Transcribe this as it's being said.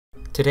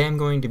Today I'm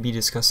going to be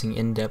discussing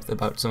in depth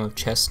about some of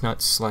Chestnut /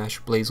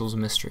 Blazel's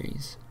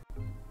mysteries.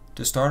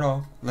 To start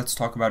off, let's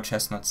talk about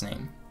Chestnut's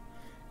name.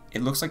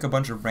 It looks like a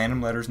bunch of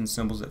random letters and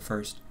symbols at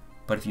first,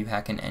 but if you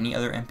hack in any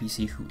other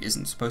NPC who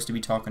isn't supposed to be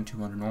talking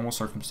to under normal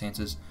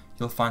circumstances,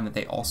 you'll find that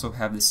they also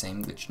have the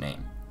same glitch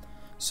name.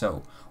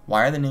 So,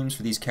 why are the names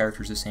for these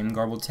characters the same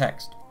garbled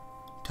text?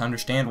 To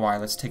understand why,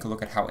 let's take a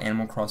look at how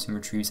Animal Crossing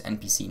retrieves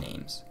NPC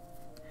names.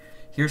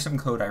 Here's some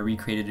code I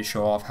recreated to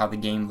show off how the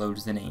game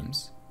loads the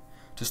names.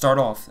 To start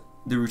off,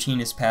 the routine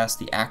is passed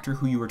the actor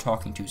who you are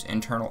talking to's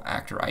internal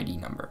actor ID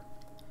number.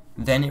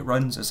 Then it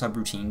runs a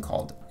subroutine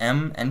called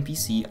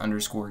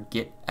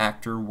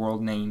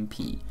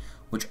mnpc_getActorWorldNameP,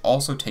 which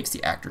also takes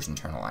the actor's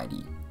internal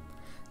ID.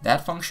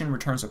 That function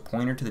returns a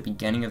pointer to the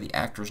beginning of the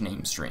actor's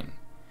name string.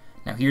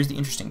 Now here's the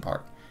interesting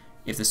part.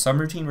 If the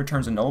subroutine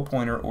returns a null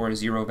pointer or a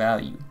 0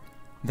 value,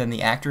 then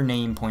the actor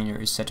name pointer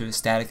is set to a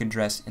static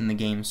address in the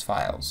game's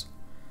files.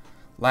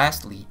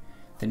 Lastly,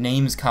 the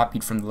name is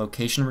copied from the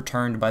location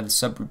returned by the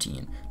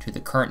subroutine to the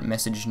current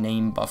message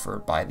name buffer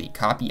by the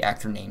copy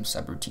actor name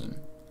subroutine.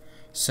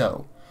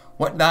 So,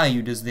 what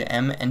value does the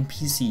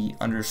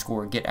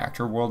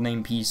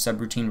mnpc_getActorWorldNameP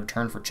subroutine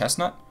return for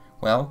Chestnut?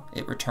 Well,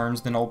 it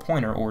returns the null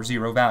pointer or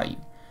 0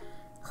 value.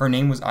 Her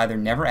name was either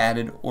never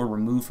added or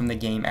removed from the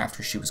game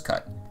after she was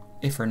cut.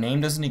 If her name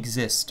doesn't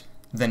exist,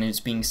 then it is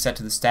being set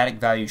to the static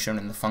value shown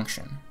in the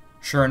function.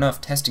 Sure enough,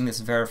 testing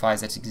this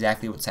verifies that's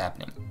exactly what's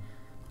happening.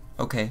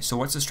 Okay, so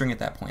what's the string at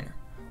that pointer?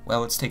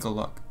 Well, let's take a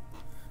look.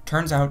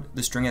 Turns out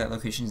the string at that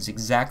location is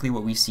exactly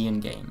what we see in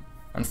game.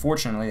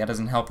 Unfortunately, that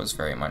doesn't help us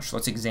very much, so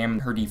let's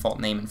examine her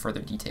default name in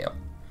further detail.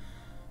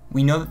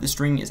 We know that the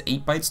string is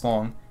 8 bytes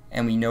long,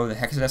 and we know the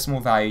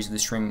hexadecimal values of the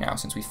string now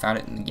since we found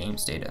it in the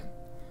game's data.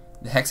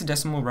 The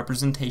hexadecimal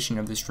representation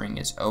of the string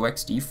is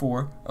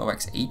OXD4,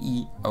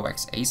 OX8E,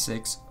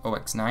 OXA6,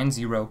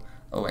 OX90,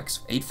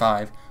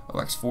 OX85,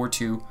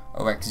 OX42,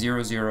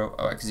 OX00,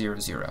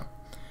 OX00.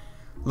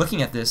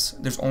 Looking at this,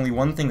 there's only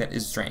one thing that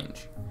is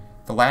strange.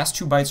 The last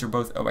 2 bytes are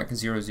both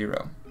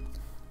OX00.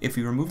 If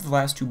we remove the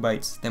last 2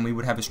 bytes, then we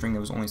would have a string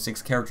that was only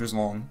 6 characters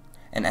long,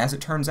 and as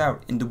it turns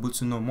out, in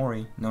Dobutsu no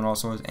Mori, known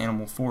also as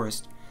Animal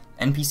Forest,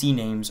 NPC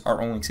names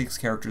are only 6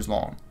 characters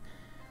long.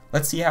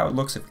 Let's see how it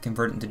looks if we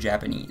convert it into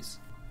Japanese.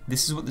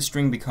 This is what the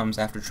string becomes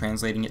after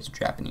translating it to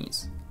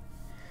Japanese.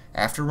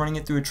 After running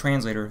it through a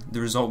translator,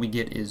 the result we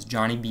get is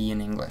Johnny B in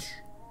English.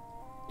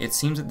 It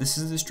seems that this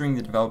is the string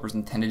the developers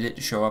intended it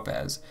to show up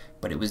as,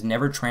 but it was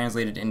never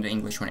translated into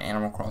English when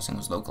Animal Crossing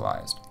was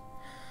localized.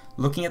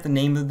 Looking at the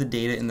name of the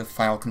data in the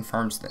file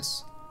confirms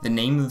this. The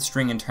name of the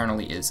string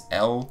internally is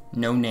L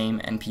no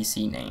name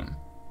NPC name.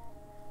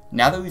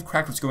 Now that we've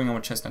cracked what's going on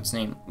with Chestnut's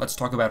name, let's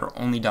talk about her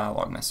only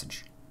dialogue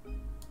message.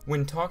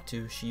 When talked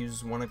to, she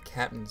uses one of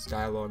Captain's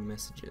dialogue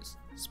messages,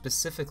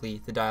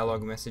 specifically the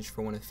dialogue message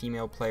for when a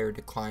female player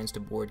declines to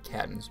board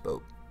Captain's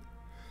boat.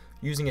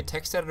 Using a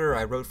text editor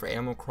I wrote for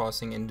Animal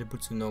Crossing and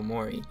Dobutsu no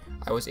Mori,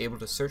 I was able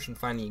to search and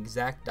find the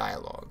exact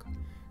dialogue.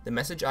 The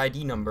message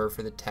ID number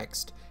for the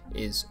text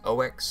is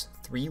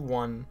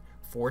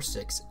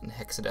OX3146 in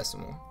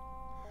hexadecimal.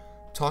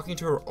 Talking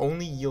to her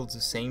only yields the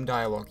same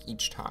dialogue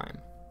each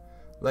time.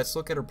 Let's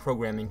look at her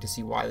programming to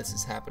see why this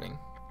is happening.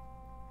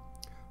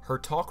 Her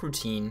talk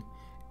routine,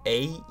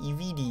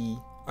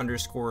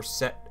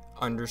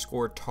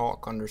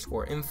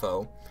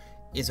 AEVD_set_talk_info,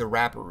 is a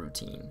wrapper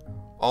routine.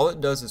 All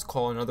it does is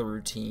call another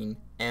routine,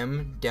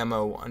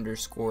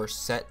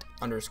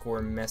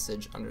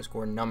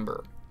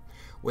 mdemo_set_message_number,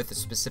 with a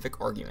specific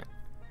argument.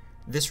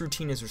 This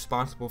routine is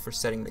responsible for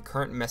setting the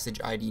current message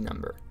ID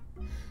number.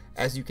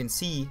 As you can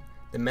see,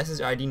 the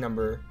message ID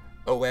number,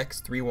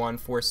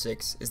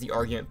 OX3146, is the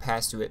argument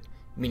passed to it,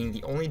 meaning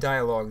the only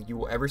dialogue you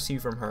will ever see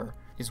from her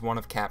is one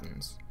of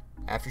Captain's.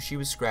 After she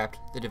was scrapped,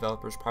 the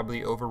developers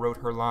probably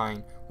overwrote her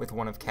line with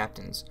one of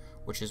Captain's,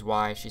 which is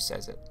why she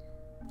says it.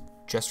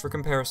 Just for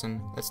comparison,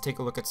 let's take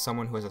a look at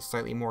someone who has a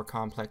slightly more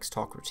complex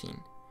talk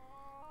routine.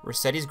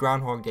 Rossetti's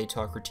Groundhog Day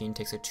talk routine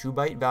takes a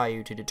 2-byte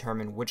value to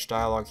determine which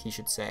dialogue he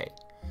should say.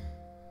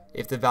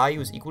 If the value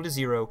is equal to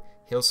 0,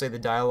 he'll say the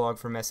dialogue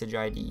for message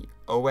ID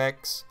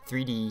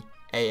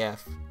OX3DAF.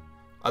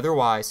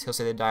 Otherwise, he'll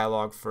say the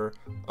dialogue for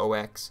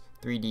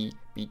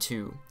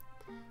OX3DB2.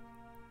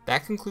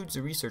 That concludes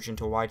the research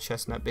into why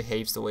Chestnut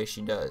behaves the way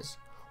she does.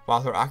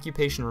 While her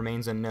occupation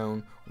remains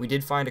unknown, we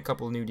did find a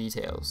couple new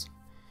details.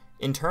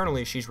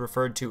 Internally, she's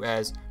referred to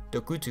as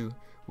Dokutu,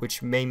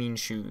 which may mean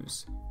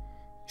shoes.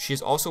 She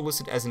is also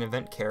listed as an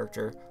event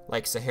character,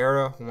 like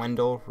Sahara,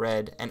 Wendell,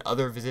 Red, and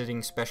other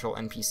visiting special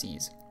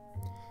NPCs.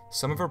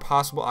 Some of her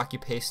possible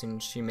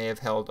occupations she may have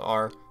held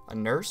are a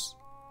nurse,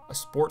 a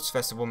sports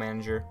festival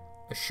manager,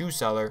 a shoe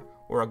seller,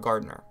 or a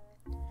gardener.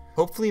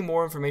 Hopefully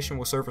more information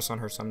will surface on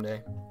her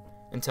someday.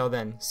 Until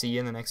then, see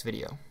you in the next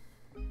video.